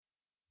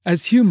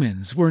As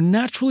humans, we're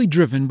naturally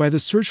driven by the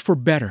search for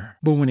better.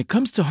 But when it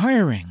comes to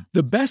hiring,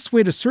 the best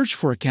way to search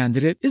for a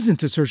candidate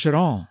isn't to search at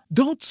all.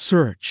 Don't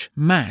search,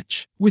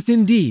 match with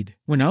Indeed.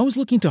 When I was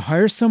looking to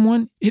hire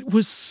someone, it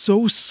was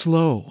so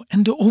slow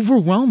and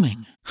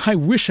overwhelming. I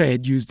wish I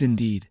had used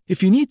Indeed.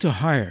 If you need to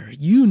hire,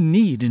 you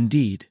need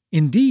Indeed.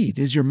 Indeed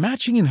is your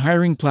matching and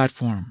hiring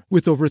platform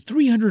with over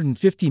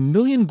 350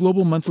 million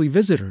global monthly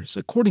visitors,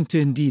 according to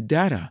Indeed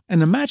data,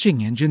 and a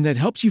matching engine that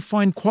helps you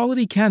find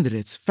quality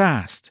candidates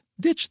fast.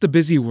 Ditch the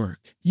busy work.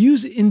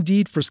 Use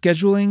Indeed for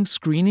scheduling,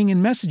 screening,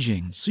 and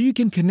messaging so you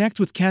can connect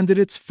with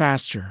candidates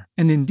faster.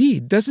 And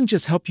Indeed doesn't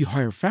just help you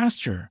hire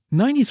faster.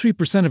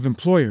 93% of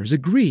employers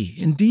agree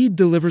Indeed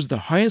delivers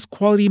the highest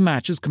quality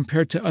matches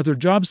compared to other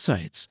job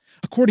sites,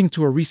 according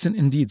to a recent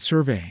Indeed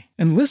survey.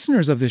 And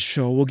listeners of this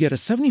show will get a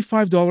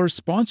 $75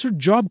 sponsored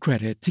job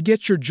credit to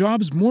get your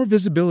jobs more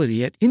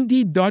visibility at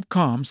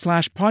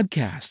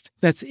Indeed.com/podcast.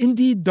 That's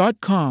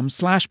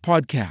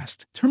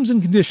Indeed.com/podcast. Terms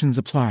and conditions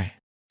apply.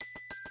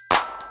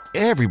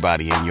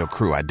 Everybody in your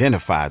crew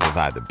identifies as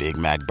either Big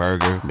Mac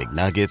Burger,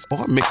 McNuggets,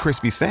 or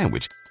McCrispy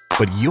Sandwich.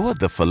 But you're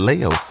the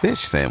Filet-O-Fish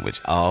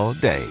Sandwich all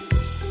day.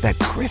 That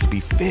crispy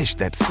fish,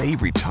 that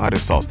savory tartar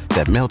sauce,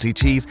 that melty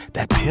cheese,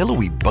 that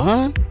pillowy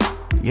bun.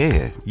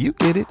 Yeah, you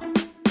get it.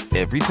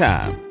 Every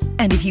time.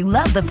 And if you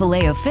love the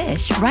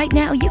Filet-O-Fish, right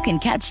now you can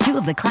catch two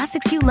of the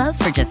classics you love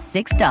for just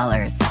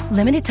 $6.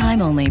 Limited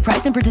time only.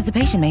 Price and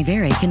participation may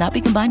vary. Cannot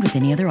be combined with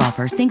any other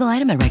offer. Single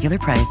item at regular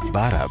price.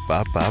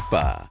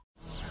 Ba-da-ba-ba-ba.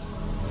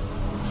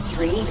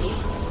 3, 2,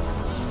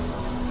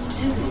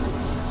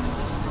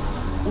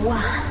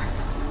 1,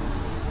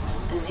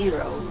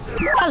 0.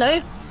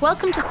 Hello,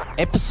 welcome to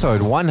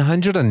episode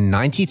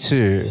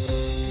 192,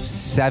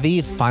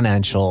 Savvy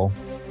Financial.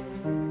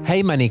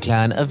 Hey Money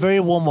Clan, a very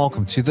warm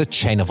welcome to the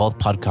Chain of Wealth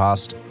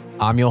podcast.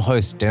 I'm your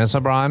host, Dennis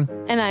O'Brien.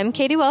 And I'm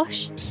Katie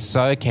Welsh.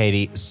 So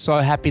Katie, so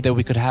happy that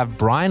we could have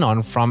Brian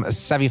on from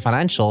Savvy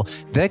Financial.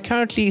 They're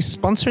currently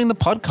sponsoring the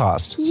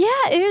podcast.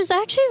 Yeah, it was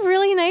actually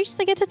really nice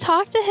to get to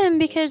talk to him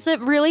because it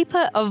really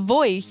put a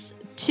voice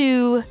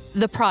to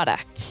the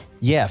product.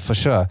 Yeah, for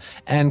sure.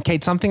 And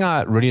Kate, something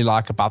I really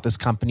like about this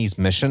company's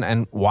mission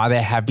and why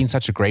they have been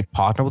such a great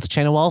partner with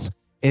Chain of Wealth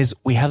is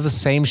we have the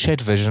same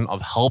shared vision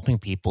of helping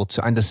people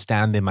to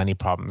understand their money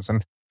problems.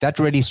 And that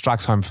really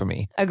strikes home for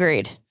me.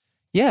 Agreed.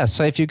 Yeah,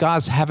 so if you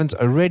guys haven't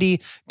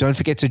already, don't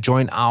forget to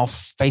join our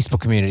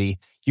Facebook community.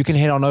 You can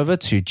head on over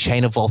to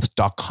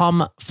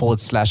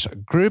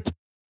chainofwealth.com/group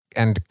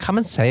and come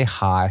and say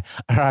hi.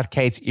 All right,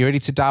 Kate, you ready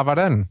to dive right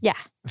in? Yeah.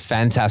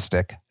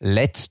 Fantastic.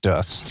 Let's do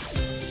it.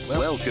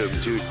 Welcome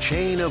to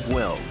Chain of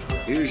Wealth.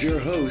 Here's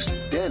your host,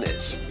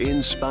 Dennis,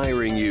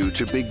 inspiring you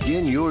to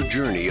begin your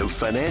journey of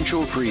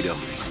financial freedom.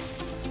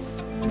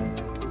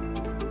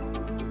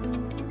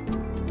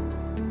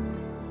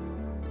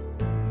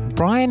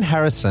 Brian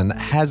Harrison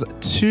has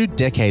 2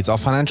 decades of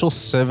financial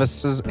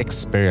services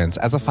experience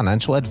as a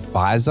financial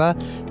advisor,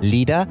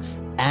 leader,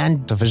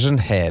 and division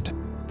head.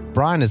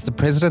 Brian is the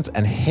president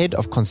and head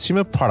of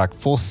consumer product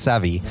for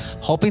Savvy,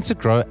 helping to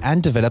grow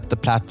and develop the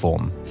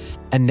platform.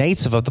 A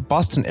native of the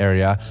Boston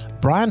area,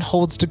 Brian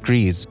holds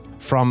degrees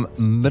from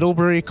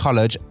Middlebury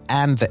College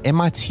and the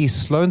MIT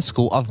Sloan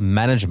School of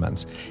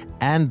Management,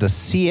 and the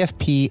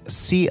CFP,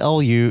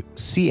 CLU,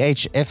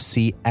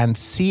 CHFC, and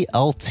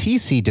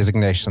CLTC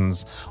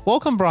designations.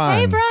 Welcome,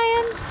 Brian. Hey,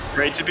 Brian.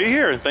 Great to be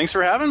here. Thanks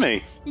for having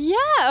me.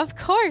 Yeah, of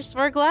course.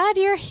 We're glad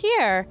you're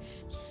here.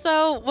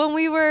 So when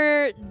we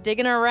were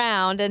digging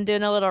around and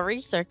doing a little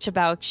research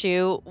about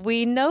you,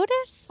 we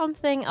noticed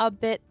something a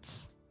bit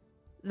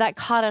that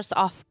caught us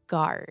off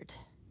guard.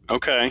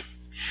 Okay.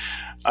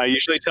 I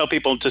usually tell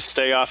people to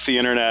stay off the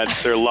internet.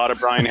 There are a lot of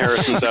Brian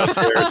Harrisons out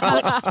there.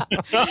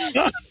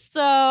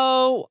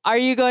 So, are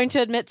you going to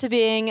admit to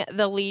being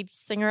the lead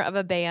singer of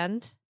a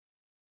band?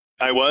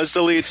 I was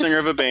the lead singer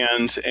of a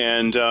band,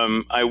 and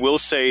I will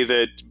say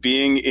that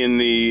being in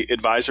the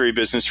advisory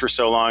business for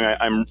so long,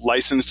 I'm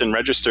licensed and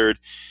registered,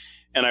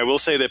 and I will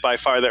say that by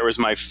far that was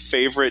my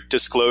favorite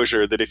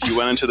disclosure, that if you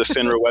went into the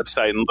FINRA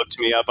website and looked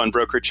me up on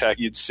BrokerCheck,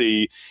 you'd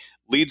see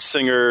lead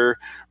singer,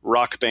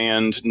 rock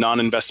band,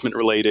 non-investment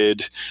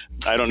related.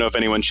 I don't know if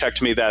anyone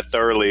checked me that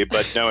thoroughly,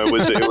 but no, it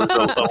was a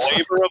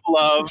labor of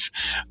love,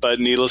 but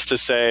needless to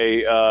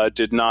say,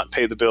 did not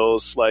pay the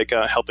bills like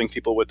helping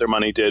people with their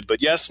money did.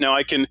 But yes, now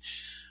I can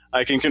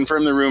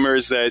confirm the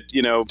rumors that,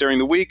 during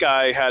the week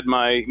I had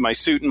my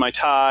suit and my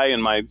tie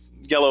and my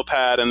yellow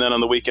pad, and then on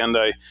the weekend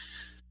I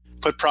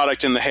put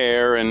product in the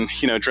hair and,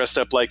 dressed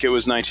up like it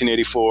was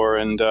 1984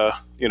 and,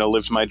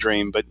 lived my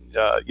dream. But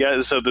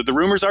so the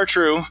rumors are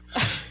true.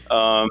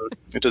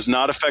 It does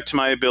not affect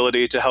my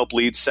ability to help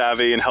lead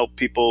Savvy and help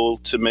people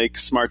to make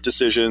smart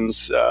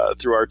decisions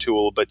through our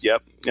tool. But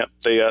it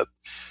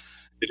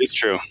is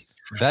true.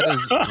 That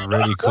is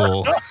really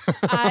cool.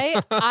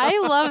 I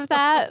love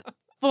that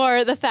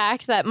for the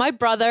fact that my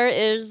brother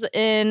is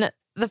in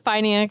the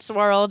finance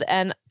world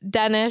and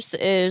Dennis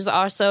is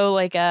also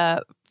like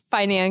a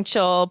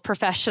financial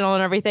professional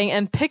and everything,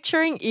 and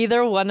picturing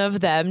either one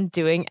of them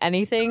doing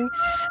anything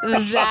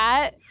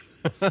that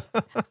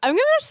I'm going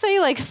to say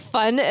like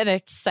fun and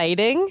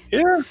exciting.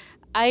 Yeah.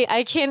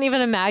 I can't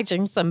even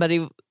imagine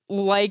somebody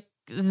like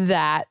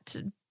that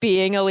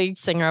being a lead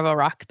singer of a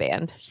rock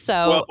band.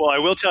 So, well,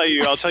 I'll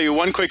tell you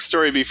one quick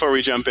story before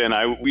we jump in.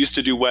 We used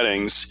to do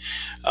weddings.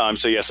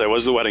 So yes, I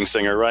was the wedding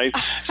singer, right?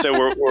 So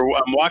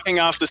I'm walking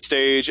off the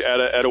stage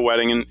at a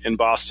wedding in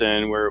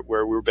Boston where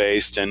we're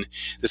based. And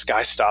this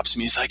guy stops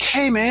me. He's like,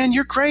 "Hey man,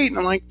 you're great." And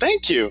I'm like,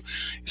 "Thank you."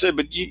 He said,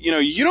 "But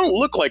you don't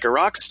look like a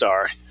rock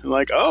star." I'm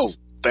like, "Oh,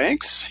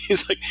 thanks."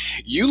 He's like,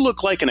 "You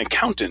look like an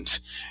accountant."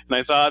 And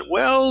I thought,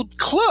 well,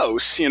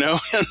 close, I'm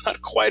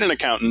not quite an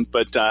accountant,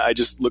 but I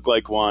just look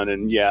like one.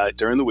 And yeah,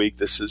 during the week,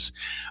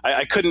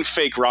 I couldn't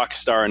fake rock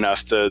star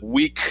enough. The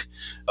week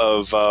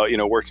of,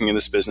 working in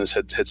this business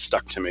had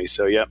stuck to me.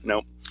 So yeah,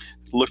 no,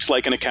 looked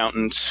like an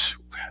accountant,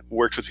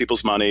 worked with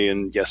people's money,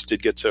 and yes,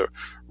 did get to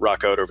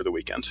rock out over the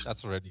weekend.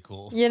 That's really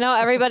cool.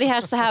 Everybody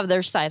has to have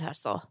their side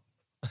hustle.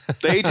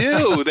 They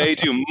do.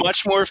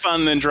 Much more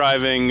fun than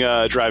driving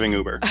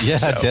Uber.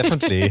 Yeah,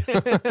 definitely.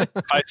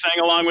 If I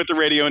sang along with the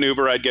radio in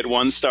Uber, I'd get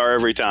 1 star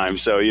every time.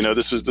 So,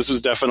 this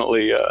was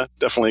definitely a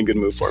good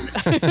move for me.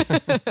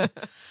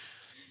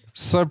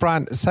 So,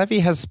 Brian, Savvy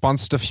has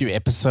sponsored a few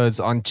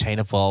episodes on Chain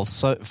of Wealth.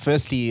 So,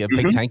 firstly, a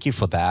big thank you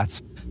for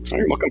that.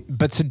 You're welcome.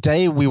 But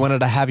today we wanted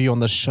to have you on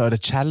the show to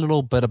chat a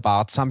little bit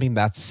about something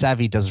that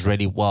Savvy does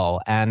really well,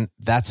 and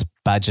that's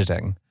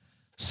budgeting.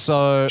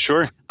 So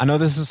sure. I know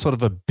this is sort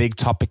of a big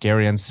topic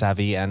area in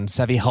Savvy, and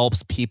Savvy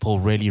helps people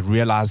really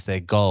realize their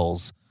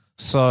goals.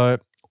 So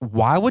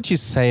why would you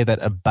say that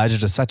a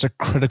budget is such a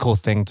critical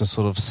thing to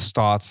sort of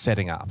start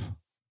setting up?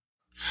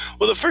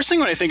 Well, the first thing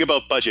when I think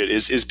about budget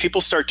is people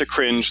start to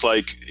cringe,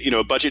 like,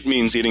 a budget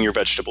means eating your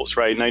vegetables,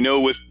 right? And I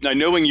know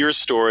knowing your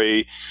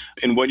story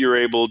and what you're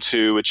able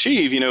to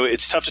achieve,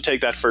 it's tough to take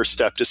that first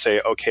step to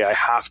say, okay, I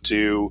have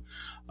to.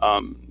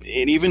 And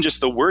even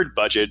just the word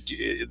budget,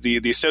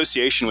 the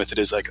association with it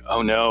is like,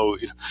 oh no,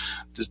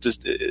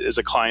 as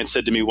a client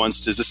said to me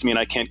once, does this mean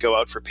I can't go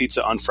out for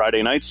pizza on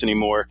Friday nights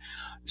anymore?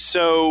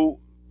 So,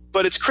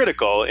 but it's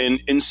critical.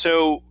 And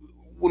so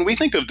when we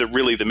think of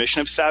the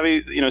mission of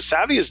Savvy,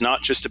 Savvy is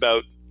not just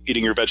about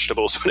eating your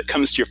vegetables when it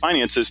comes to your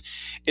finances.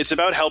 It's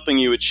about helping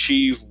you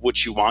achieve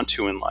what you want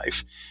to in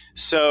life.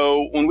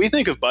 So when we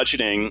think of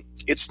budgeting,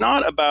 it's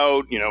not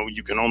about,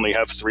 you can only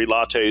have 3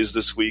 lattes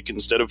this week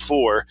instead of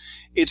 4.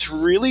 It's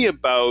really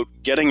about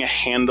getting a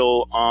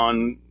handle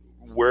on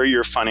where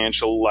your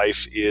financial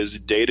life is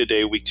day to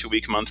day, week to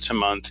week, month to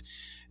month,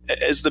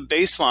 as the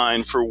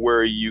baseline for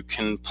where you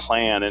can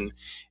plan. And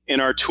in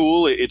our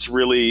tool, it's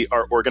really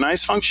our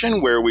organize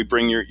function where we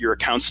bring your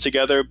accounts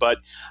together. But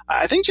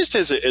I think just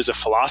as a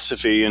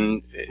philosophy,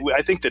 and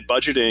I think that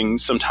budgeting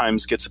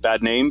sometimes gets a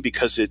bad name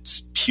because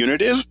it's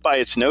punitive by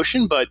its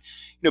notion. But,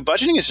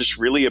 budgeting is just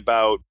really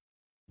about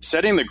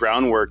setting the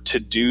groundwork to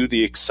do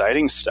the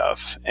exciting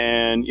stuff.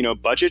 And,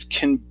 budget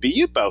can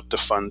be about the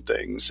fun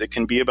things. It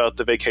can be about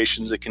the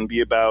vacations. It can be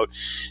about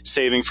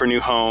saving for new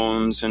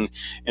homes and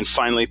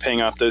finally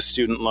paying off those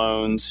student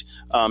loans,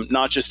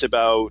 not just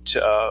about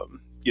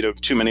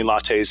too many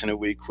lattes in a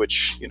week,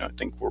 which, I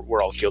think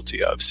we're all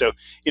guilty of. So,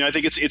 I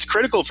think it's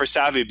critical for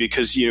Savvy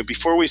because,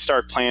 before we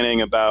start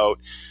planning about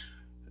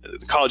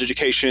the college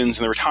educations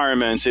and the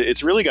retirements,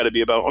 it's really got to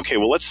be about, okay,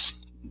 well, let's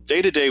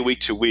day to day, week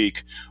to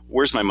week,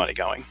 where's my money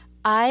going?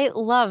 I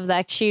love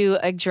that you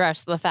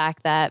address the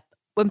fact that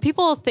when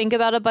people think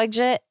about a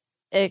budget,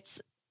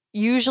 it's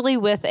usually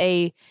with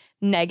a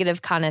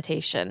negative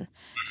connotation.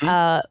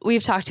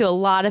 We've talked to a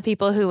lot of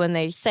people who, when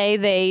they say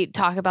they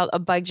talk about a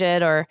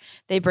budget or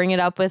they bring it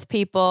up with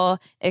people,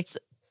 it's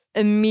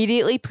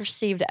immediately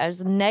perceived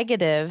as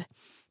negative.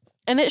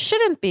 And it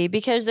shouldn't be,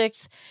 because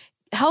it's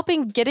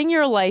helping getting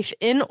your life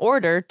in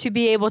order to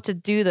be able to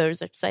do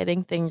those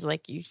exciting things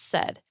like you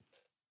said.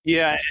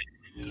 Yeah,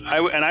 I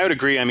would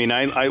agree. I mean,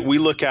 we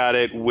look at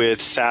it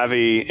with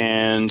Savvy,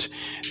 and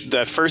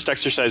the first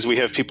exercise we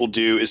have people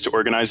do is to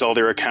organize all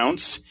their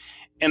accounts.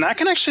 And that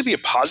can actually be a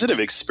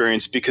positive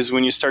experience, because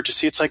when you start to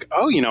see, it's like,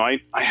 oh,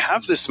 I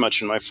have this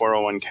much in my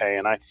 401k,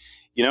 and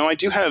I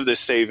do have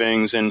this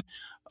savings, and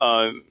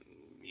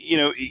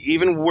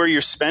even where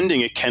you're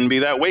spending, it can be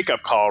that wake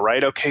up call,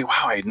 right? Okay,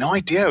 wow, I had no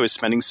idea I was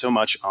spending so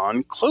much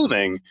on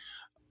clothing.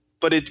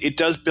 But it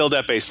does build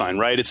that baseline,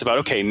 right? It's about,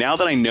 okay, now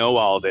that I know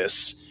all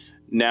this,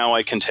 now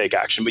I can take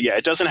action. But yeah,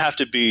 it doesn't have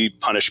to be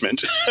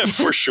punishment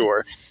for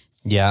sure.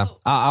 Yeah.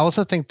 I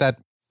also think that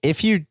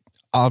if you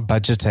are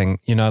budgeting,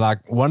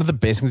 like one of the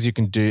best things you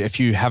can do if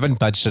you haven't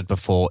budgeted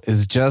before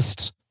is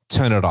just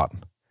turn it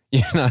on,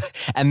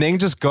 and then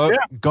just go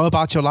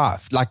about your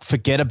life. Like,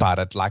 forget about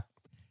it. Like,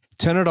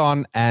 turn it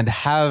on and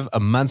have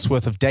a month's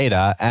worth of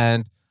data,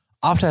 and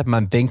after that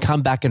month, then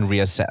come back and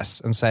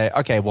reassess and say,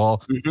 okay,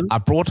 well, I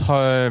brought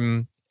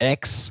home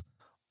X.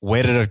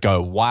 Where did it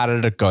go? Why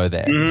did it go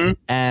there? Mm-hmm.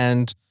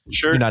 And,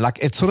 sure.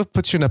 It sort of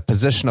puts you in a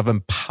position of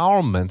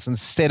empowerment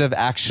instead of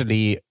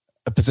actually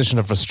a position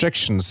of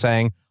restriction,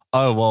 saying,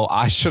 oh, well,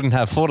 I shouldn't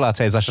have 4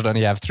 lattes. I should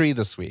only have 3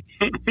 this week.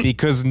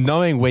 Because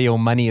knowing where your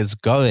money is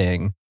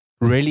going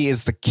really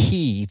is the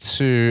key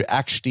to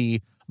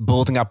actually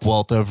building up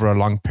wealth over a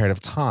long period of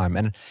time.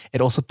 And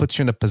it also puts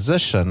you in a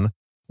position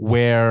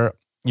where,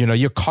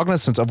 you're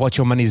cognizant of what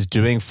your money is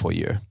doing for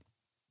you.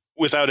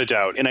 Without a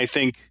doubt. And I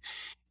think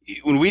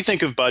when we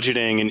think of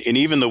budgeting and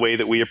even the way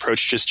that we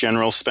approach just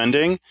general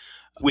spending,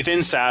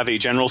 within Savvy,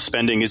 general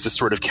spending is the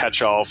sort of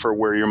catch-all for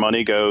where your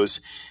money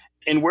goes.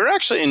 And we're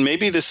actually, and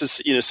maybe this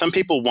is, some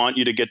people want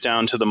you to get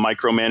down to the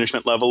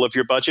micromanagement level of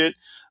your budget.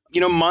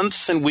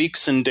 Months and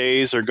weeks and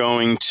days are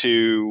going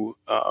to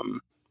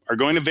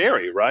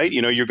vary, right?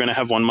 You're going to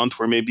have one month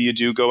where maybe you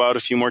do go out a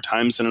few more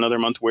times and another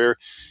month where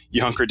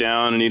you hunker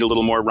down and eat a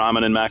little more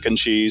ramen and mac and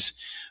cheese.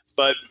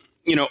 But,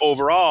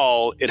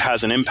 overall, it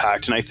has an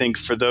impact. And I think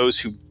for those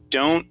who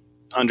don't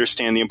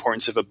understand the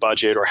importance of a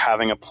budget or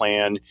having a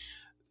plan,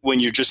 when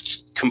you're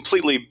just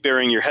completely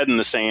burying your head in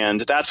the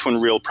sand, that's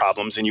when real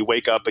problems. And you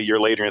wake up a year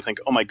later and think,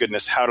 oh my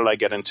goodness, how did I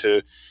get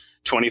into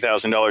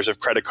 $20,000 of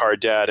credit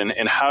card debt?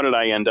 And how did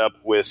I end up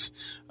with,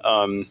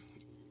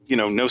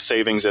 no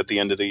savings at the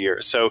end of the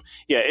year? So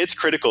yeah, it's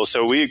critical.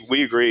 So we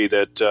agree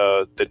that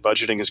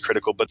budgeting is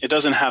critical, but it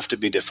doesn't have to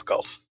be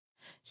difficult.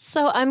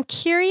 So I'm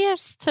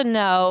curious to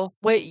know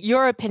what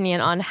your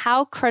opinion on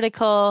how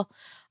critical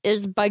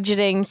is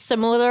budgeting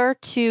similar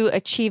to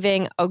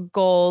achieving a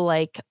goal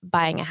like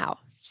buying a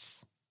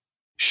house?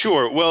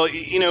 Sure. Well,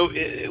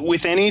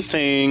 with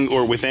anything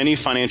or with any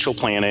financial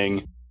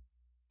planning,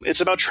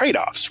 it's about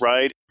trade-offs,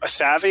 right?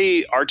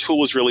 Savvy, our tool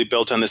was really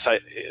built on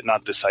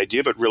not this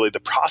idea, but really the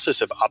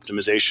process of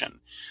optimization.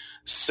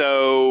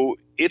 So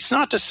it's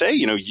not to say,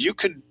 you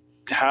could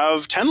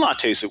have 10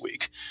 lattes a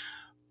week,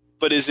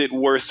 but is it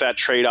worth that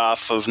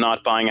trade-off of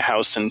not buying a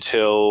house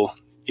until,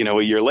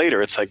 a year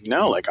later? It's like,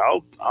 no,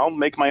 I'll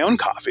make my own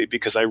coffee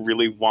because I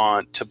really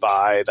want to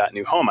buy that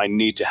new home. I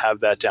need to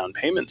have that down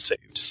payment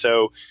saved.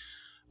 So,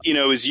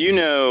 as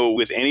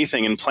with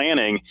anything in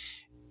planning,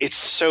 it's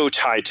so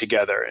tied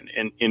together.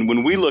 And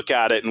when we look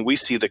at it and we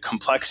see the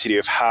complexity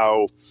of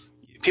how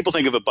people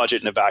think of a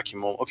budget in a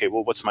vacuum, well,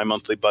 what's my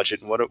monthly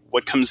budget? And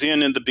what comes in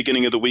the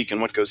beginning of the week and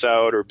what goes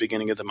out, or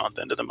beginning of the month,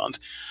 end of the month.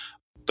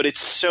 But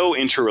it's so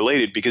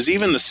interrelated because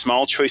even the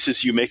small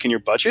choices you make in your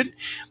budget,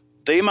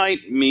 they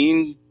might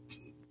mean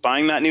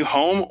buying that new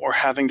home or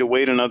having to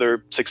wait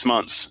another 6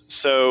 months.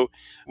 So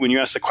when you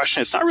ask the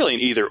question, it's not really an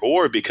either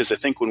or, because I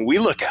think when we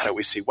look at it,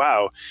 we see,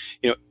 wow,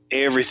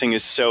 everything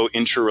is so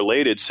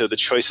interrelated. So the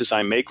choices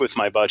I make with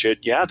my budget,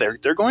 yeah,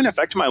 they're going to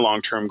affect my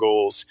long-term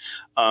goals,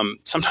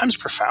 sometimes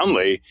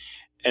profoundly.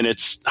 And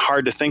it's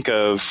hard to think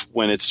of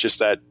when it's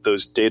just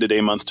those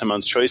day-to-day,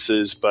 month-to-month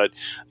choices, but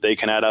they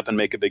can add up and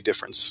make a big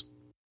difference.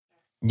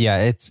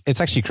 Yeah,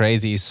 it's actually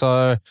crazy.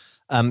 So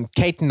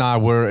Kate and I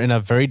were in a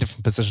very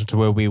different position to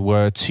where we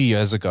were 2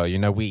 years ago.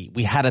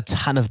 We had a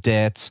ton of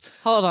debt.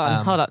 Hold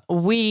on.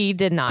 We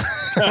did not.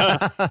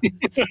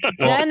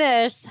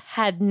 Dennis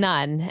had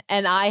none,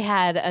 and I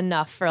had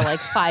enough for like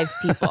 5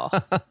 people.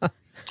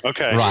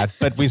 Okay. Right.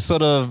 But we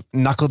sort of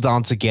knuckled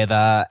down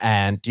together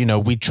and,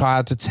 we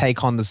tried to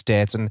take on this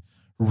debt, and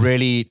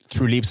really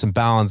through leaps and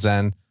bounds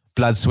and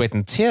blood, sweat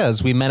and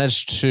tears, we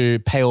managed to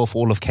pay off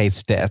all of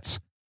Kate's debt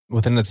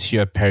within a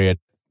 2-year period.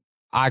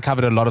 I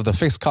covered a lot of the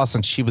fixed costs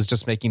and she was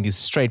just making these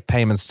straight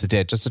payments to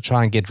debt just to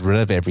try and get rid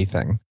of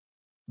everything.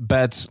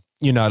 But,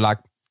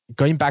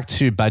 going back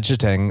to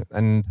budgeting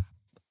and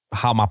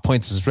how my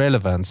point is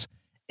relevant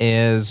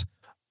is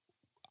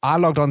I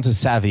logged on to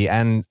Savvy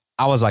and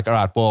I was like, all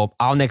right, well,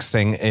 our next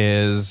thing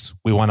is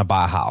we want to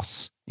buy a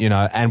house,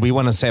 and we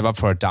want to save up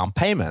for a down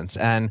payment.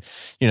 And,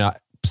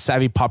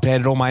 Savvy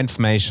populated all my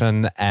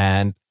information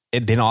and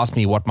it then asked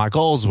me what my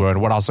goals were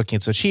and what I was looking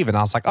to achieve. And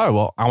I was like, oh,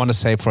 well, I want to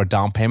save for a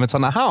down payment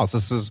on a house.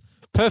 This is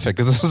perfect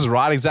because this is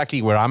right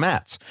exactly where I'm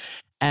at.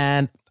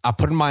 And I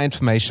put in my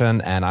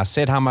information and I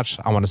said how much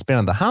I want to spend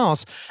on the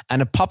house.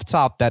 And it popped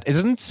up that it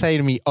didn't say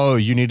to me, oh,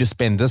 you need to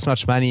spend this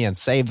much money and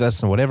save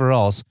this and whatever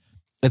else.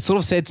 It sort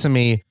of said to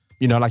me,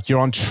 you're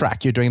on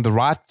track. You're doing the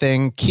right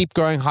thing. Keep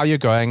going how you're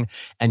going.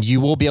 And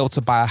you will be able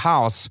to buy a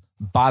house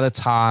by the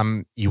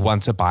time you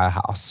want to buy a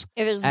house.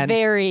 It was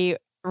very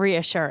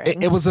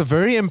reassuring. It was a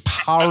very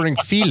empowering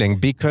feeling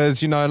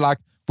because,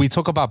 we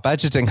talk about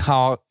budgeting,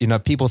 how,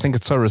 people think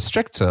it's so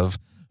restrictive.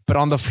 But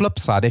on the flip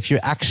side, if you're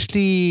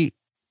actually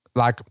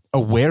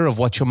aware of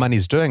what your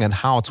money's doing and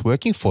how it's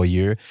working for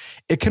you,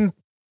 it can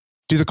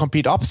do the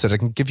complete opposite. It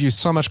can give you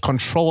so much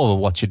control over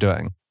what you're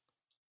doing.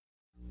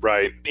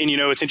 Right. And,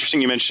 it's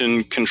interesting you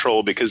mentioned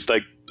control because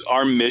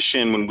our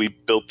mission when we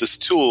built this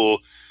tool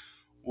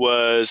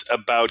was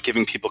about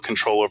giving people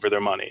control over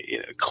their money,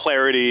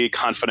 clarity,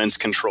 confidence,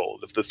 control,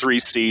 the 3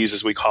 C's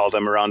as we call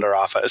them around our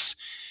office.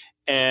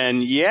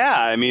 And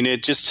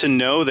it just to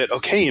know that,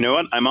 okay, you know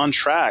what, I'm on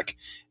track.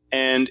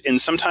 And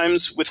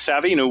sometimes with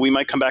Savvy, we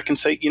might come back and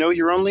say,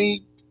 we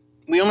only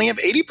have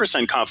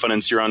 80%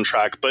 confidence you're on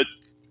track, but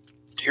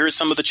here are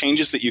some of the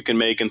changes that you can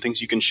make and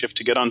things you can shift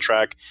to get on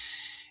track.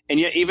 And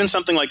yet even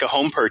something like a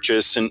home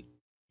purchase, and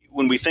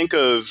when we think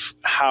of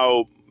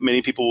how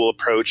many people will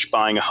approach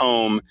buying a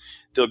home,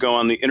 they'll go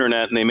on the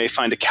internet and they may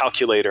find a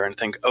calculator and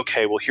think,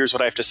 okay, well, here's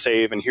what I have to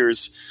save and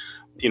here's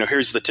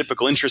here's the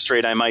typical interest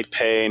rate I might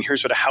pay, and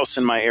here's what a house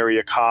in my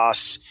area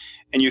costs.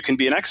 And you can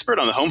be an expert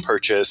on the home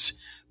purchase,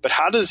 but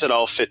how does it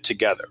all fit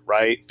together,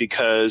 right?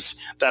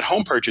 Because that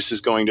home purchase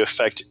is going to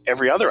affect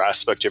every other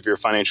aspect of your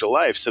financial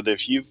life. So that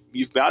if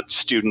you've got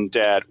student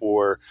debt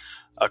or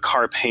a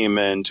car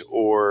payment,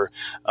 or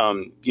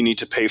you need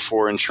to pay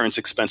for insurance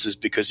expenses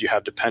because you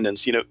have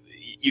dependents,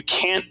 you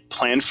can't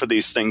plan for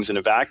these things in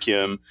a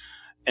vacuum.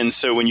 And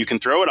so when you can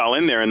throw it all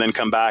in there and then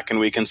come back and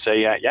we can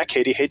say, yeah,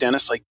 Katie, hey,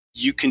 Dennis, like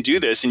you can do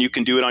this and you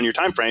can do it on your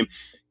time frame.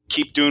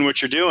 Keep doing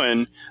what you're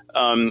doing.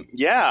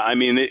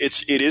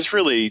 It is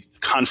really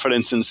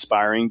confidence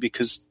inspiring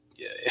because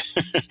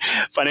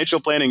financial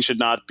planning should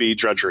not be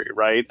drudgery,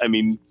 right? I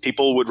mean,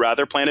 people would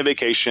rather plan a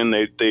vacation.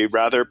 They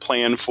rather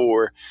plan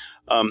for,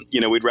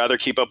 we'd rather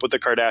keep up with the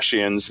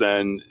Kardashians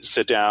than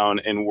sit down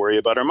and worry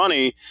about our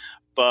money.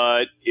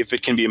 But if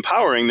it can be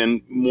empowering,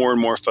 then more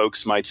and more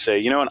folks might say,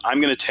 you know what, I'm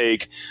going to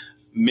take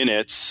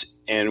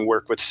minutes and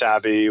work with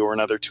Savvy or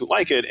another tool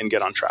like it and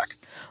get on track.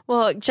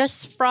 Well,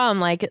 just from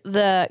like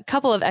the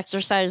couple of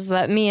exercises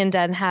that me and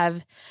Den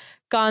have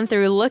gone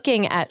through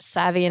looking at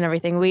Savvy and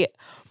everything, we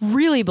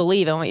really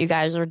believe in what you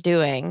guys are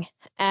doing.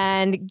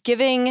 And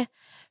giving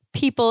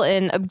people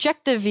an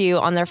objective view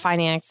on their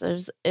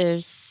finances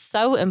is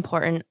so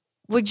important.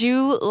 Would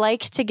you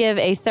like to give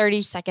a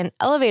 30-second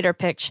elevator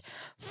pitch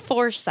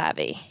for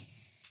Savvy?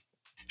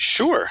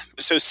 Sure.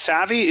 So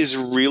Savvy is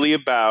really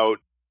about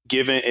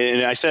giving,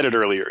 and I said it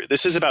earlier,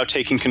 this is about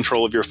taking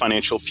control of your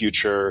financial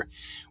future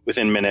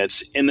within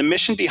minutes. And the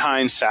mission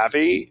behind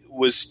Savvy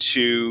was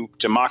to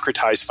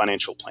democratize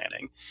financial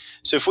planning.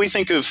 So if we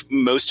think of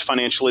most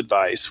financial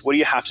advice, what do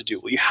you have to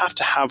do? Well, you have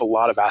to have a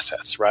lot of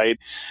assets, right?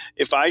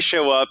 If I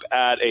show up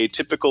at a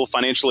typical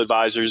financial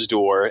advisor's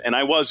door, and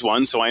I was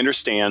one, so I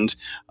understand,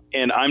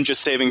 and I'm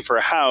just saving for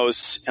a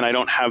house and I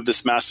don't have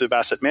this massive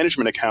asset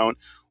management account,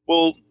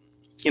 well,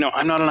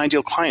 I'm not an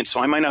ideal client, so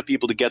I might not be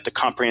able to get the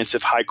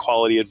comprehensive,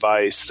 high-quality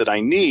advice that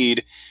I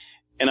need,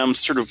 and I'm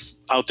sort of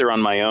out there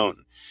on my own.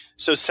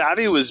 So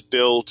Savvy was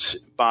built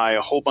by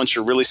a whole bunch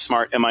of really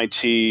smart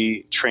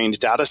MIT-trained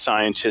data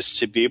scientists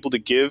to be able to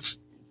give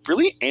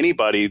really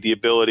anybody the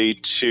ability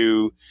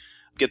to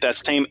get that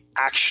same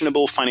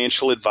actionable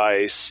financial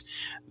advice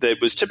that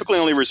was typically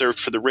only reserved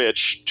for the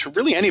rich to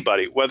really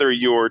anybody, whether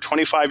you're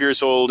 25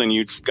 years old and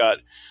you've got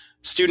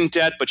student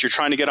debt, but you're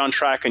trying to get on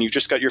track and you've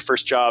just got your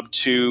first job,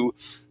 to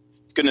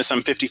goodness,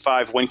 I'm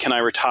 55, when can I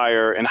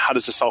retire, and how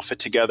does this all fit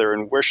together,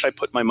 and where should I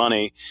put my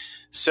money?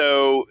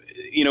 So,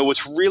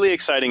 what's really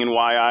exciting and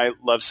why I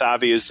love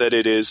Savvy is that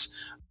it is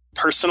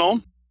personal.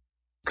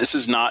 This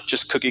is not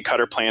just cookie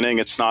cutter planning.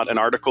 It's not an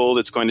article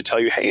that's going to tell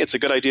you, hey, it's a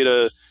good idea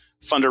to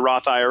fund a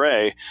Roth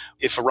IRA.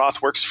 If a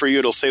Roth works for you,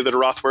 it'll say that a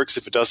Roth works.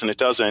 If it doesn't, it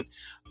doesn't.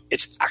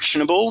 It's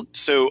actionable.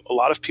 So a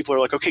lot of people are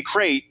like, okay,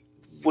 great.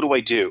 What do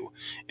I do?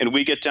 And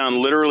we get down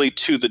literally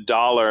to the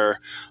dollar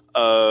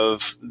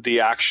of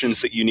the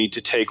actions that you need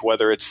to take,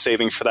 whether it's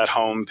saving for that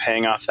home,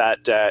 paying off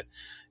that debt,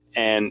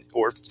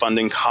 or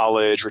funding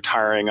college,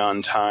 retiring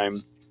on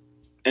time.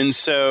 And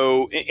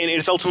so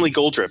it's ultimately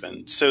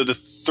goal-driven. So the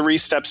 3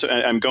 steps,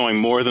 I'm going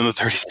more than the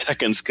 30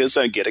 seconds because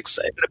I get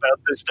excited about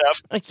this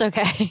stuff. It's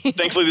okay.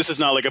 Thankfully, this is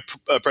not like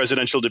a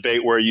presidential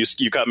debate where you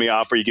cut me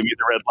off or you give me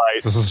the red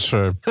light. This is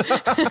true.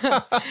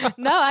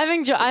 No,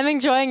 I'm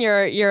enjoying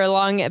your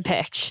long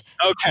pitch.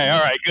 Okay,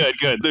 all right,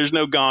 good. There's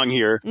no gong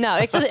here. No,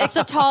 it's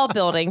a tall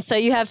building, so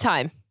you have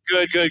time.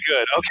 Good.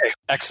 Okay,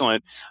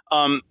 excellent.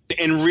 And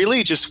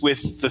really just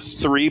with the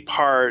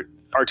 3-part,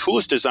 our tool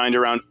is designed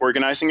around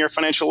organizing your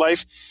financial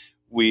life.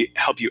 We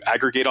help you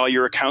aggregate all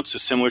your accounts, so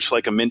similar to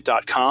like a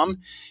mint.com,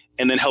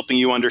 and then helping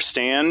you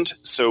understand,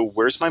 so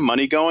where's my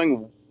money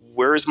going?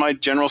 Where is my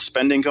general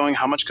spending going?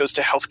 How much goes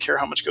to healthcare?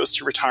 How much goes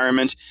to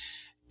retirement?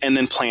 And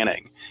then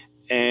planning.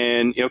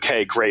 And,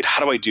 okay, great.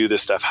 How do I do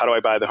this stuff? How do I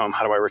buy the home?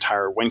 How do I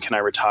retire? When can I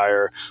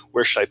retire?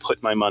 Where should I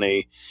put my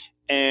money?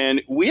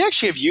 And we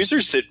actually have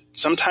users that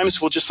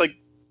sometimes will just like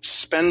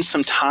spend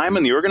some time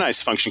in the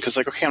organize function because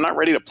like, okay, I'm not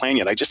ready to plan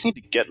yet. I just need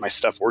to get my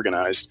stuff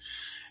organized.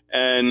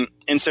 And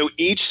so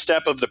each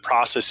step of the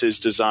process is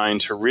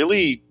designed to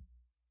really,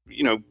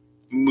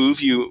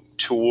 move you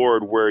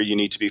toward where you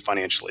need to be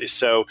financially.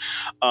 So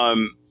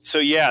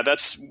yeah,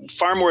 that's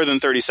far more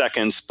than 30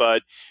 seconds,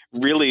 but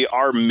really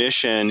our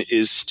mission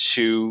is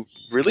to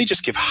really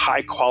just give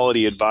high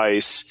quality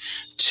advice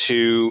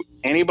to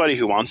anybody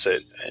who wants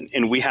it.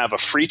 And we have a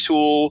free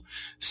tool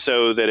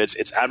so that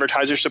it's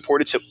advertiser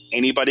supported, so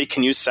anybody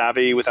can use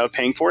Savvy without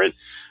paying for it.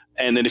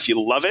 And then if you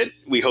love it,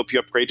 we hope you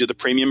upgrade to the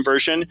premium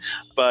version.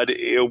 But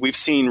we've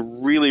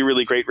seen really,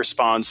 really great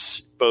response,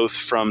 both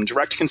from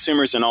direct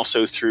consumers and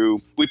also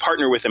we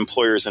partner with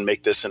employers and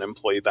make this an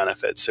employee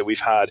benefit. So we've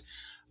had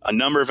a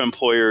number of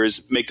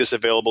employers make this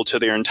available to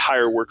their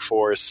entire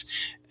workforce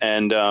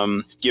and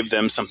give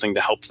them something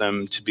to help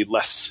them to be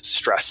less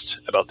stressed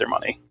about their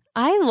money.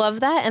 I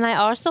love that. And I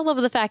also love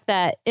the fact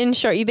that, in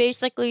short, you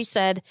basically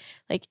said,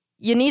 like,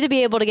 you need to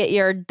be able to get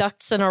your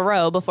ducks in a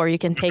row before you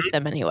can take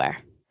them anywhere.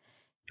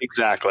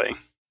 Exactly.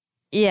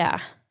 Yeah.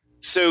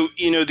 So,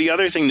 the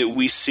other thing that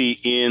we see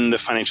in the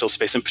financial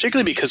space, and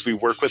particularly because we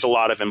work with a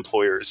lot of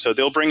employers, so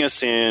they'll bring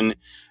us in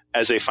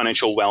as a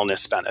financial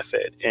wellness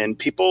benefit. And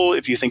people,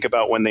 if you think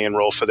about when they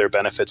enroll for their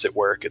benefits at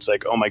work, it's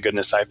like, oh my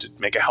goodness, I have to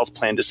make a health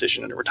plan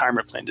decision and a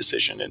retirement plan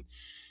decision. And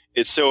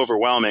it's so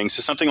overwhelming.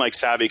 So something like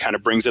Savvy kind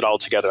of brings it all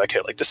together.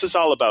 Like, this is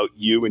all about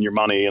you and your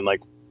money and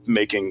like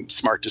making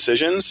smart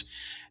decisions.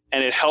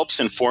 And it helps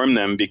inform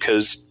them,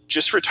 because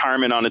just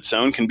retirement on its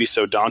own can be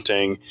so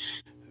daunting.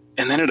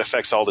 And then it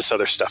affects all this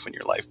other stuff in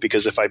your life.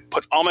 Because if I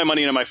put all my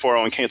money into my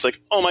 401k, it's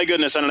like, oh my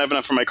goodness, I don't have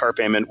enough for my car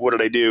payment. What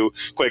did I do?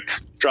 Quick,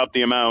 drop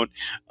the amount.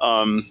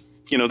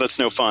 That's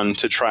no fun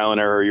to trial and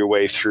error your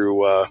way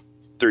through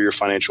your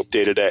financial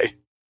day to day.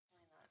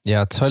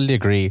 Yeah, I totally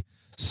agree.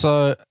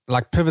 So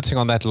like pivoting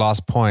on that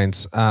last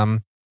point,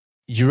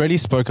 you really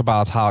spoke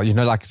about how,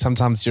 like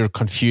sometimes you're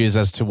confused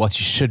as to what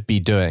you should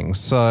be doing.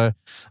 So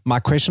my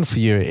question for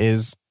you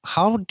is,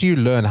 how do you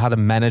learn how to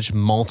manage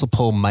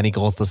multiple money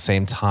goals at the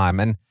same time?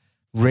 And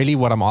really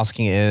what I'm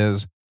asking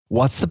is,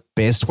 what's the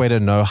best way to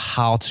know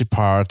how to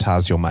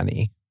prioritize your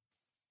money?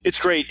 It's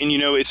great. And,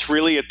 it's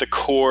really at the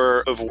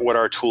core of what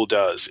our tool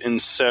does.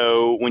 And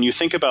so when you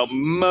think about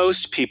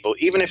most people,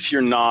 even if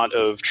you're not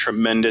of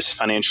tremendous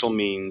financial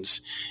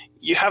means,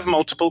 you have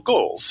multiple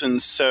goals.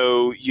 And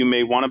so you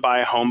may want to buy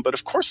a home, but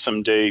of course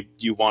someday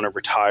you want to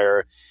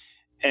retire.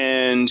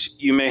 And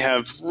you may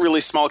have really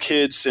small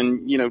kids and,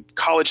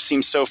 college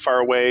seems so far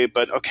away,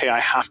 but okay,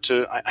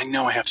 I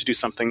know I have to do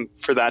something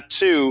for that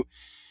too.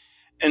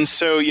 And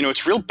so,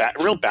 it's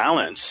real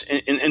balance.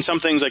 And some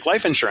things like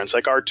life insurance,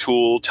 like our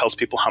tool tells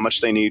people how much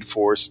they need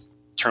for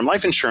term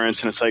life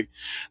insurance. And it's like,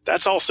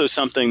 that's also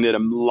something that a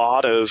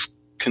lot of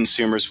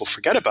consumers will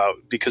forget about,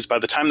 because by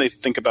the time they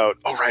think about,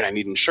 oh, right, I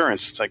need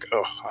insurance, it's like,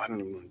 oh, I don't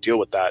even want to deal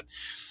with that.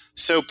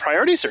 So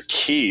priorities are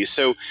key.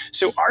 So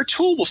our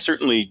tool will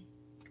certainly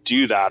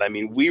do that. I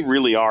mean, we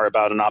really are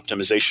about an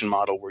optimization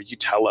model where you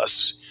tell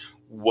us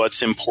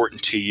what's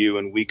important to you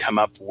and we come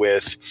up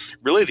with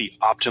really the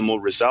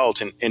optimal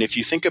result. And if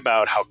you think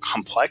about how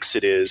complex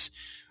it is,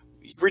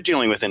 we're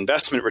dealing with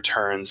investment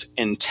returns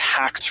and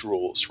tax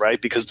rules,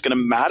 right? Because it's going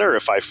to matter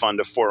if I fund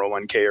a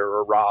 401k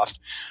or a Roth,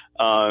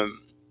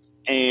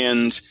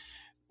 and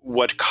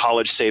what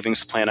college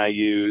savings plan I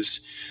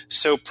use.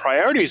 So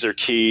priorities are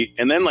key.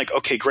 And then like,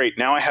 okay, great.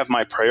 Now I have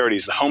my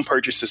priorities. The home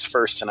purchase is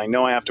first, and I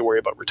know I have to worry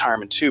about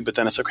retirement too, but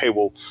then it's okay,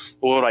 well,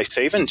 what do I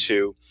save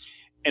into?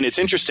 And it's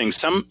interesting.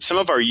 Some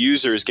of our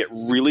users get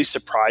really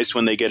surprised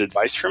when they get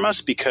advice from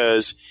us,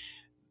 because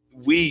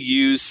we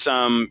use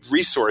some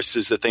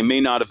resources that they may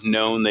not have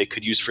known they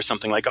could use for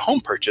something like a home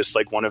purchase,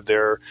 like one of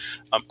their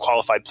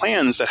qualified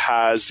plans that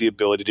has the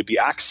ability to be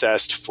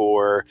accessed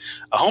for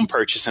a home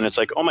purchase. And it's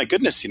like, oh my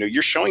goodness,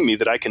 you're showing me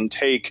that I can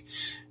take,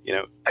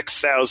 X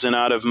thousand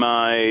out of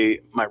my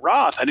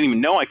Roth. I didn't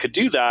even know I could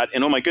do that.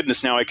 And oh my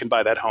goodness, now I can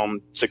buy that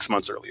home 6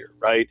 months earlier,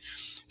 right?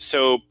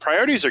 So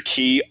priorities are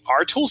key.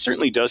 Our tool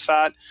certainly does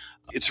that.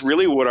 It's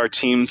really what our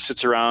team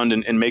sits around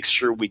and makes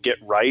sure we get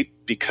right,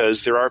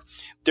 because there are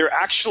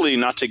actually,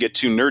 not to get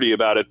too nerdy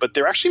about it, but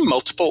there are actually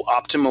multiple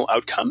optimal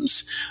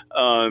outcomes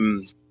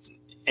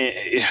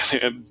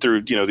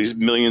through these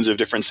millions of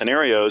different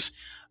scenarios.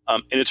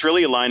 And it's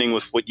really aligning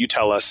with what you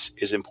tell us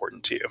is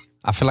important to you.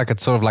 I feel like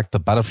it's sort of like the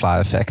butterfly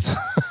effect.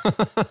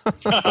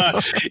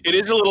 It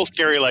is a little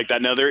scary like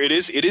that. Now, it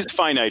is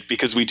finite,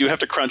 because we do have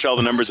to crunch all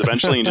the numbers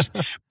eventually, and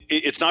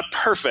it's not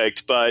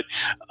perfect, but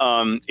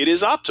it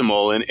is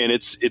optimal, and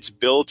it's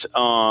built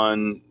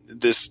on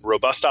this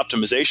robust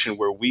optimization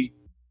where we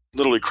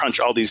literally crunch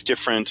all these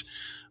different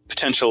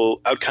potential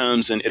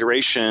outcomes and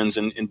iterations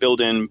and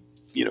build in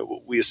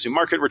what we assume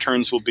market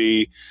returns will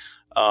be,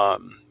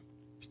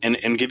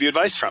 and give you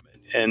advice from it.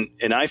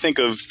 And I think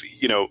of,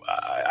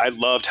 I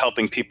loved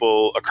helping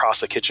people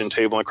across a kitchen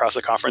table and across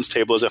a conference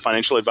table as a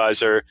financial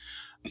advisor.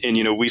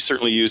 And, we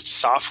certainly used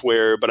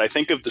software, but I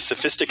think of the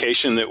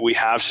sophistication that we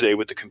have today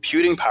with the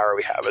computing power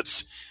we have.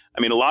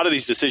 A lot of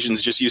these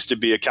decisions just used to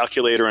be a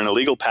calculator and a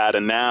legal pad.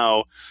 And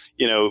now,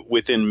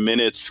 within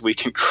minutes, we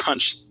can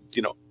crunch,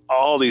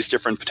 all these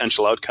different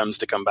potential outcomes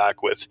to come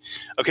back with,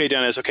 okay,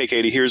 Dennis, okay,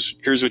 Katie,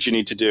 here's what you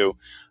need to do.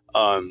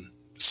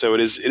 So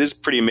it is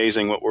pretty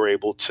amazing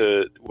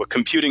what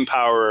computing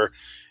power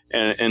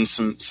and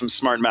some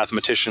smart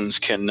mathematicians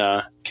can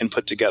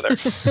put together.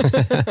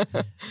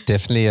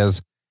 Definitely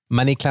is.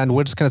 MoneyClan,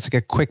 we're just going to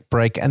take a quick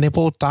break and then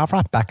we'll dive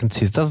right back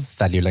into the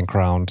Value Link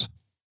round.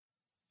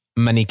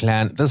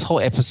 MoneyClan, this whole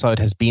episode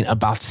has been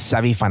about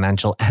Savvy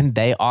Financial, and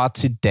they are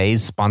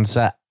today's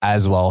sponsor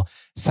as well.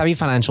 Savvy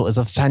Financial is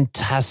a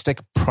fantastic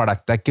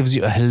product that gives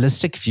you a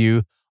holistic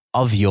view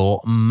of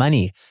your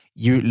money.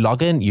 You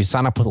log in, you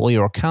sign up with all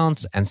your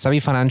accounts, and Savvy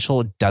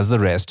Financial does the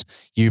rest.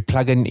 You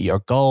plug in your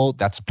goal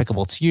that's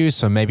applicable to you.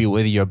 So maybe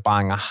whether you're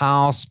buying a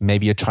house,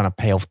 maybe you're trying to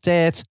pay off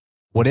debt,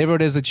 whatever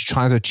it is that you're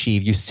trying to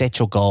achieve, you set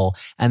your goal,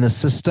 and the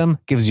system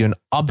gives you an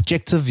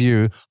objective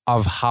view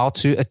of how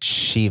to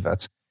achieve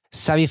it.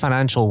 Savvy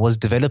Financial was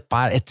developed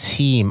by a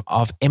team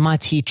of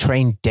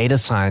MIT-trained data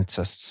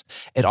scientists.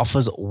 It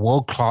offers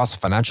world-class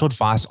financial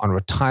advice on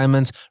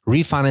retirement,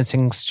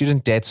 refinancing,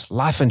 student debt,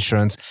 life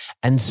insurance,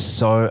 and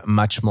so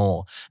much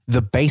more.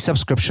 The base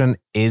subscription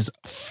is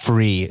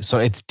free, so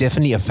it's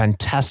definitely a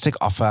fantastic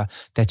offer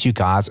that you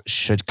guys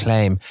should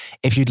claim.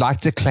 If you'd like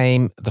to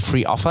claim the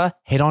free offer,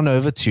 head on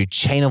over to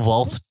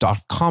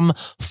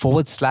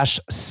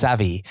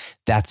chainofwealth.com/savvy.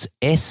 That's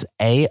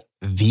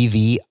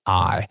SAVVI.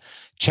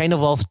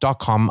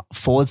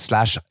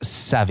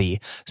 chainofwealth.com/savvy.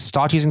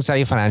 Start using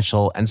Savvy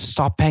Financial and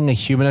stop paying a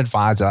human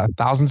advisor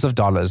thousands of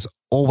dollars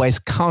or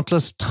waste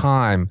countless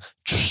time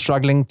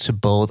struggling to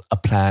build a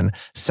plan.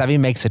 Savvy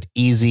makes it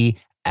easy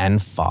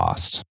and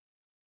fast.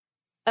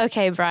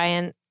 Okay,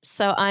 Brian.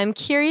 So I'm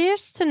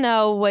curious to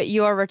know what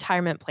your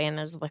retirement plan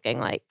is looking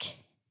like.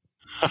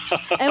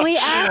 And we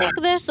ask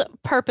this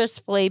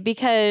purposefully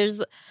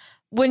because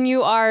when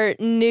you are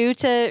new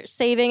to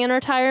saving in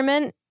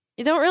retirement,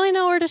 you don't really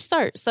know where to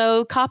start.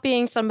 So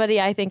copying somebody,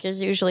 I think,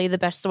 is usually the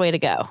best way to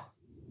go.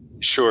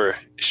 Sure.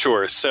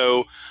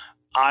 So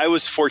I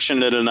was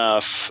fortunate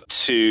enough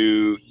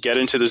to get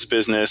into this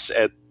business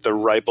at the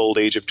ripe old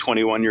age of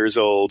 21 years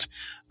old.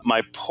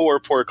 My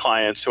poor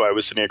clients who I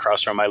was sitting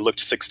across from, I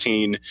looked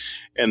 16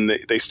 and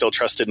they still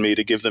trusted me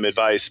to give them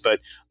advice.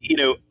 But,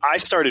 I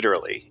started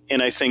early.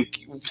 And I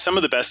think some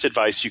of the best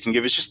advice you can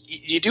give is just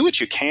you do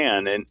what you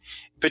can. And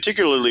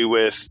particularly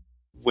with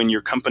when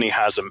your company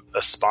has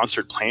a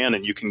sponsored plan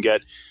and you can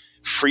get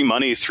free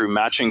money through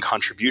matching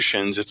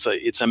contributions,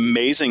 it's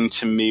amazing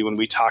to me when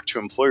we talk to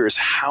employers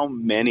how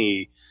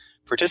many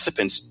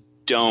participants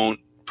don't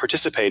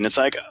participate. And it's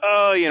like,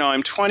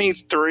 I'm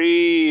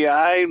 23.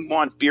 I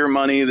want beer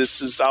money.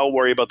 I'll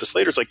worry about this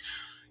later. It's like,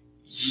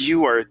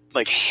 you are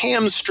like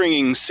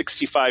hamstringing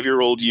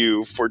 65-year-old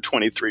you for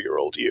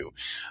 23-year-old you.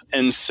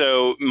 And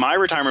so my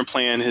retirement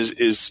plan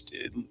is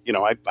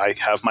I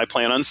have my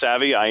plan on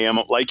Savvy. I am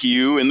like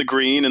you in the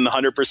green and the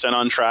 100%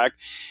 on track.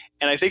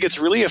 And I think it's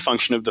really a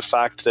function of the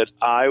fact that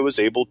I was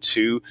able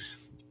to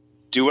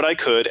do what I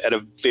could at a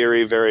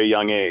very, very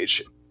young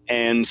age.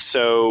 And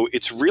so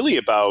it's really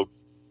about,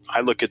 I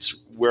look at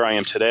where I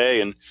am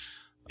today and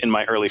in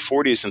my early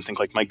 40s and think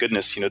like, my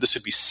goodness, this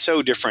would be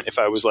so different if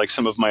I was like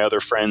some of my other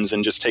friends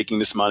and just taking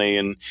this money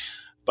and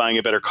buying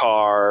a better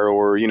car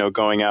or,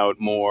 going out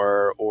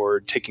more or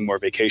taking more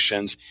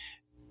vacations.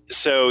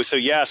 So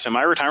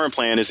my retirement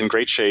plan is in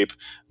great shape.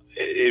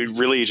 It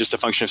really just a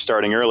function of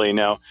starting early.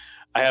 Now,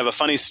 I have a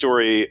funny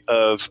story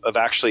of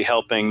actually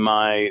helping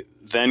my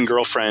then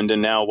girlfriend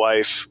and now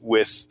wife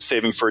with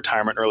saving for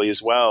retirement early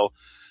as well.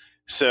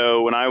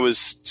 So when I was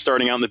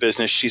starting out in the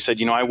business, she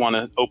said, I want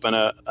to open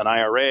an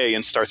IRA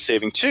and start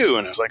saving too.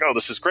 And I was like, oh,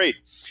 this is great.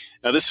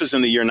 Now, this was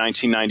in the year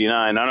 1999.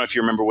 I don't know if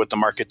you remember what the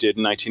market did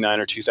in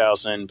 1999 or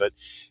 2000, but,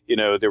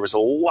 there was a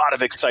lot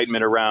of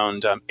excitement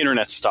around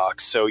internet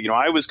stocks. So,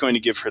 I was going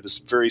to give her this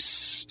very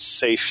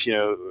safe,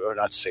 or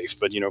not safe,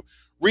 but,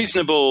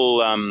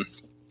 reasonable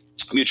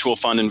mutual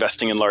fund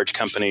investing in large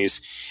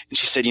companies. And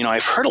she said,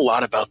 I've heard a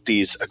lot about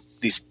these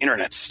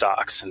internet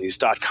stocks and these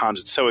 .coms.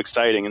 It's so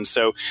exciting. And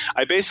so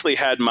I basically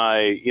had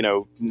my,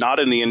 not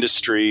in the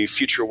industry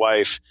future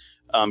wife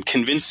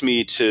convince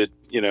me to,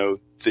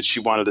 that she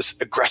wanted this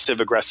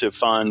aggressive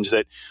fund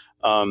that,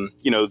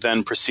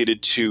 then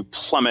proceeded to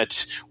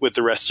plummet with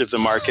the rest of the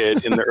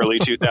market in the early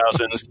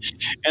 2000s.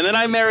 And then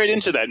I married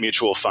into that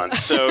mutual fund.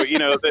 So,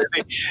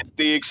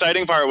 the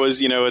exciting part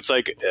was, it's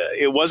like,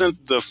 it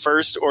wasn't the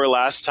first or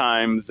last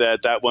time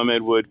that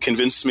woman would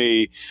convince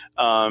me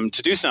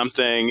to do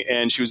something.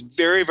 And she was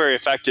very, very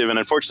effective. And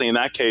unfortunately, in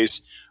that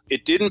case,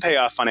 it didn't pay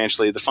off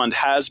financially. The fund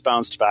has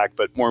bounced back,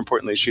 but more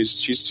importantly,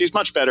 she's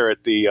much better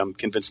at the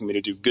convincing me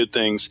to do good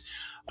things.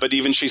 But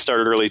even she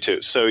started early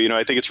too. So,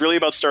 I think it's really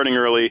about starting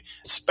early,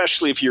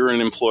 especially if you're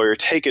an employer.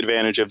 Take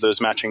advantage of those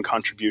matching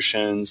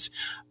contributions.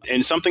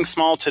 And something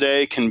small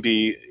today can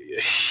be a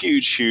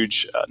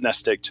huge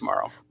nest egg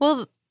tomorrow.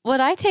 Well,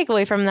 what I take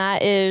away from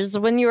that is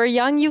when you are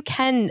young, you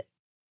can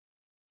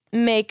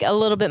make a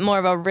little bit more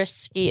of a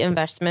risky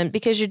investment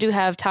because you do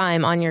have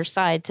time on your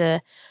side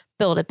to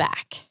build it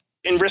back.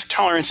 And risk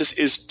tolerance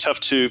is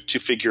tough to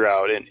figure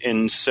out.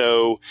 And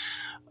so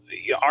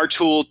our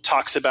tool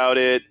talks about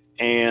it.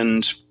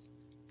 And,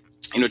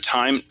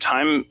 time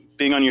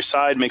being on your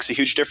side makes a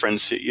huge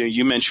difference.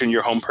 You mentioned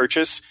your home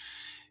purchase.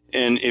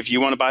 And if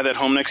you want to buy that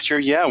home next year,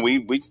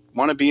 we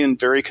want to be in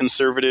very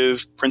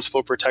conservative,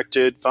 principal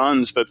protected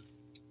funds. But,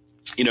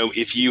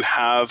 if you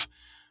have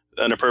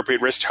an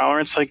appropriate risk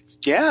tolerance, and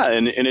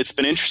it's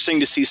been interesting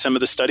to see some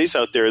of the studies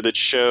out there that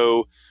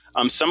show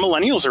some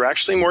millennials are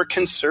actually more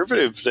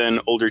conservative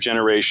than older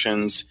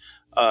generations.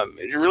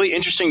 It's really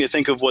interesting to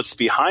think of what's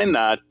behind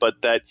that,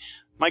 but that,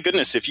 my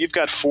goodness, if you've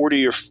got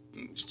 40 or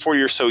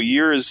so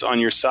years on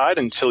your side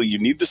until you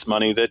need this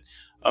money, that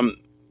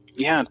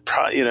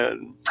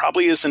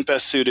probably isn't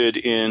best suited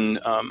in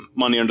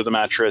money under the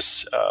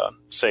mattress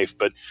safe.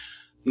 But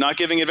Not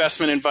giving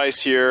investment advice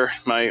here.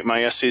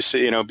 My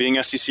SEC,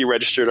 being SEC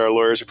registered, our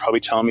lawyers are probably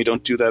telling me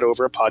don't do that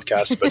over a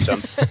podcast.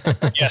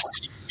 But yes,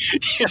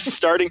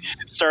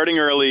 starting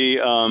early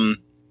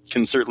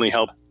can certainly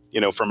help,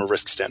 from a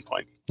risk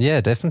standpoint. Yeah,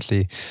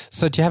 definitely.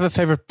 So, do you have a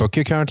favorite book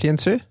you're currently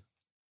into?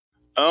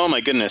 Oh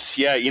my goodness,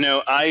 yeah.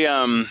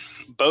 I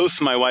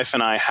both my wife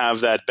and I have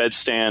that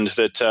bedstand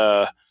that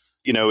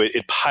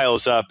it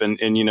piles up, and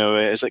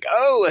it's like,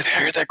 oh, I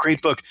heard that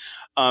great book.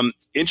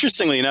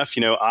 Interestingly enough,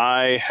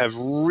 I have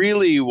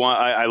really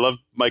I love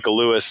Michael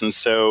Lewis. And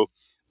so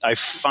I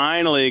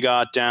finally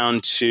got down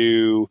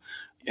to,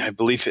 I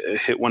believe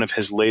hit one of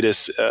his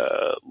latest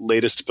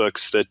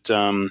books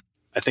that,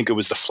 I think it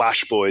was the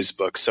Flash Boys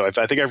book. So I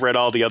think I've read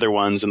all the other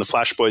ones, and the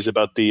Flash Boys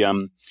about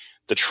the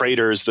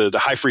traders, the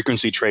high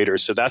frequency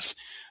traders. So that's,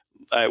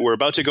 we're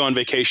about to go on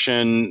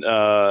vacation,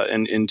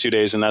 in 2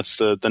 days. And that's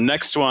the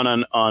next one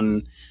on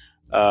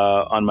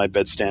my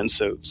bedstand.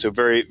 So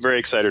very, very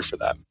excited for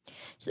that.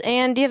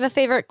 And do you have a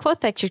favorite quote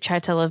that you try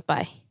to live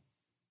by?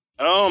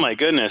 Oh my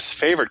goodness,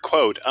 favorite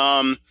quote.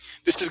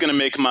 This is going to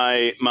make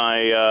my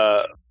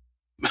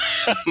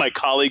my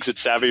colleagues at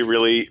Savvy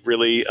really,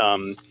 really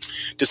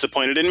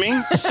disappointed in me.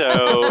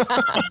 So,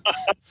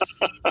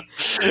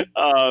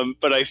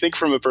 but I think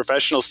from a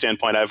professional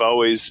standpoint, I've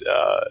always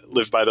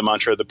lived by the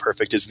mantra, the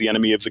perfect is the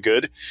enemy of the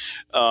good.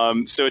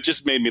 So it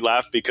just made me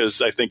laugh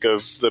because I think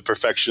of the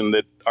perfection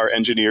that our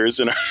engineers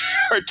and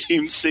our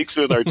team seeks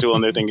with our tool,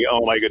 and they're thinking,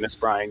 oh my goodness,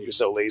 Brian, you're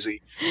so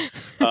lazy.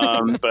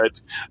 But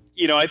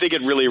I think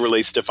it really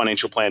relates to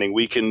financial planning.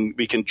 We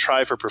can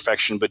try for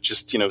perfection, but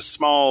just,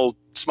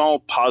 small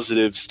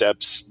positive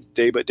steps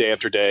day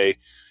after day,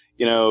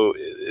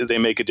 they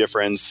make a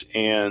difference.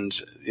 And,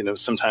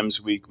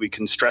 sometimes we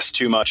can stress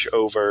too much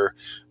over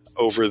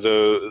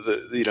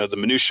the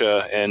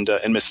minutia and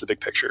miss the big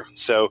picture.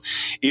 So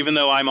even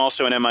though I'm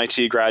also an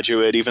MIT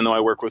graduate, even though I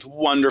work with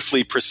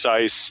wonderfully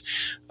precise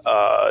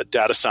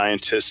data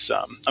scientists,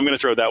 I'm going to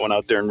throw that one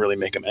out there and really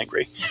make them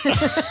angry.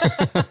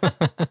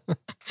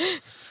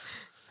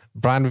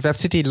 Brian, we've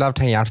absolutely loved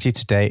hanging out with you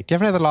today. Do you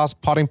have another last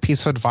parting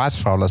piece of advice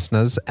for our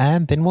listeners?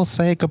 And then we'll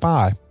say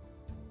goodbye.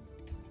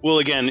 Well,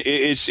 again,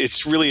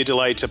 it's really a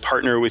delight to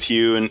partner with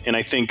you. And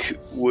I think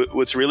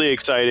what's really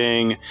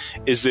exciting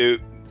is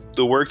the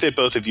work that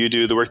both of you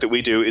do, the work that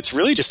we do. It's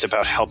really just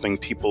about helping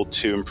people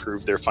to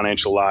improve their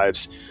financial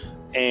lives.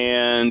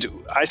 And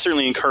I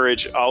certainly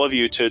encourage all of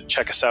you to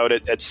check us out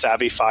at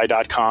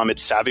savvyfi.com.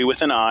 It's savvy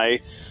with an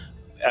I,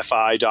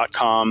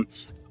 fi.com.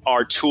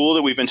 Our tool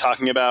that we've been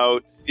talking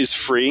about is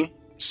free,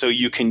 so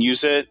you can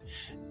use it.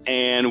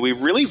 And we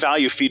really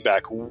value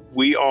feedback.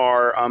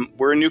 We're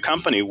a new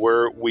company.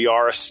 We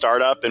are a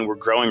startup, and we're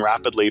growing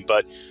rapidly,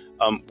 but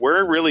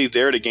we're really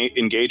there to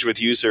engage with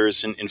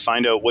users and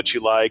find out what you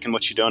like and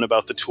what you don't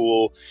about the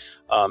tool.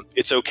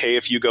 It's okay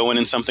if you go in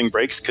and something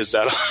breaks, because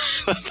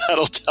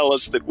that'll tell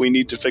us that we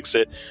need to fix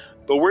it.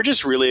 But we're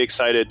just really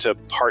excited to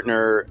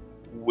partner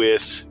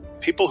with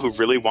people who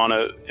really want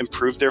to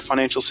improve their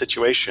financial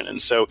situation. And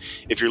so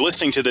if you're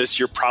listening to this,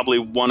 you're probably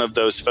one of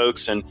those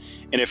folks. And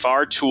if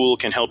our tool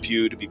can help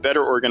you to be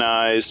better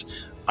organized,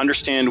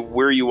 understand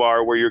where you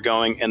are, where you're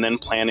going, and then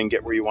plan and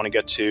get where you want to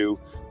get to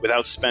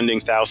without spending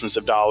thousands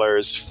of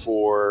dollars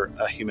for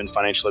a human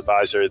financial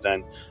advisor,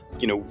 then,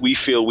 we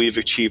feel we've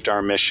achieved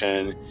our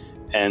mission.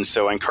 And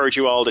so I encourage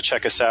you all to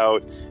check us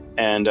out,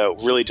 and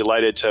really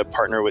delighted to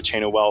partner with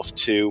Chain of Wealth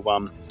to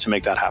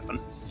make that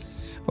happen.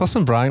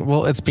 Awesome, Brian.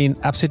 Well, it's been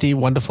absolutely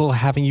wonderful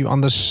having you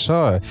on the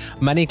show.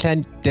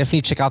 MoneyClan,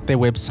 definitely check out their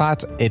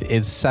website. It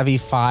is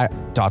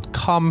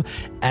savvyfi.com,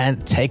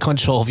 and take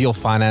control of your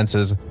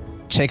finances.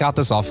 Check out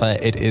this offer.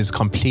 It is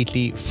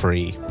completely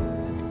free.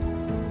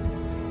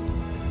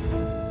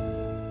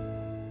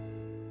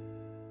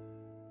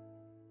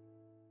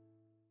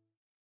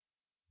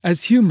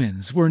 As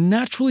humans, we're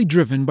naturally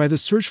driven by the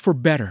search for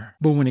better.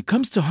 But when it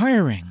comes to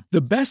hiring,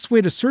 the best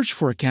way to search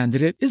for a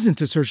candidate isn't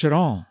to search at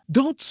all.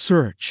 Don't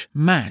search,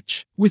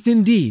 match with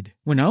Indeed.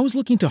 When I was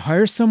looking to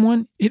hire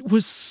someone, it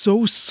was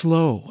so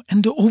slow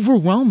and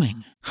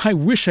overwhelming. I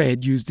wish I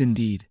had used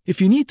Indeed.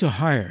 If you need to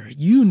hire,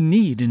 you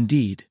need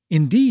Indeed.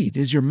 Indeed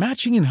is your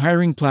matching and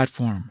hiring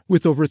platform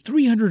with over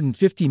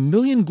 350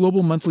 million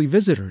global monthly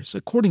visitors,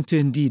 according to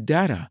Indeed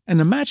data, and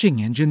a matching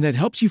engine that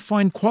helps you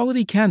find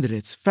quality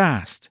candidates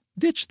fast.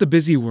 Ditch the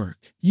busy work.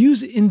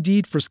 Use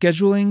Indeed for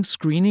scheduling,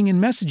 screening,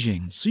 and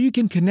messaging so you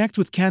can connect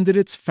with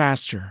candidates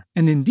faster.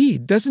 And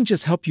Indeed doesn't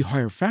just help you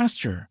hire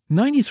faster.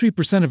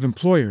 93% of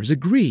employers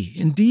agree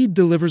Indeed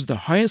delivers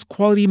the highest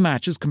quality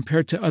matches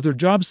compared to other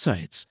job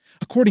sites,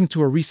 according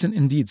to a recent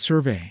Indeed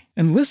survey.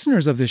 And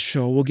listeners of this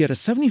show will get a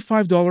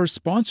 $75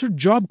 sponsored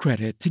job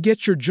credit to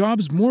get your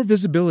jobs more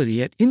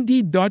visibility at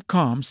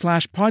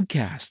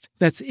Indeed.com/podcast.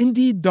 That's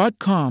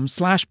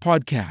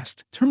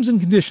Indeed.com/podcast. Terms and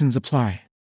conditions apply.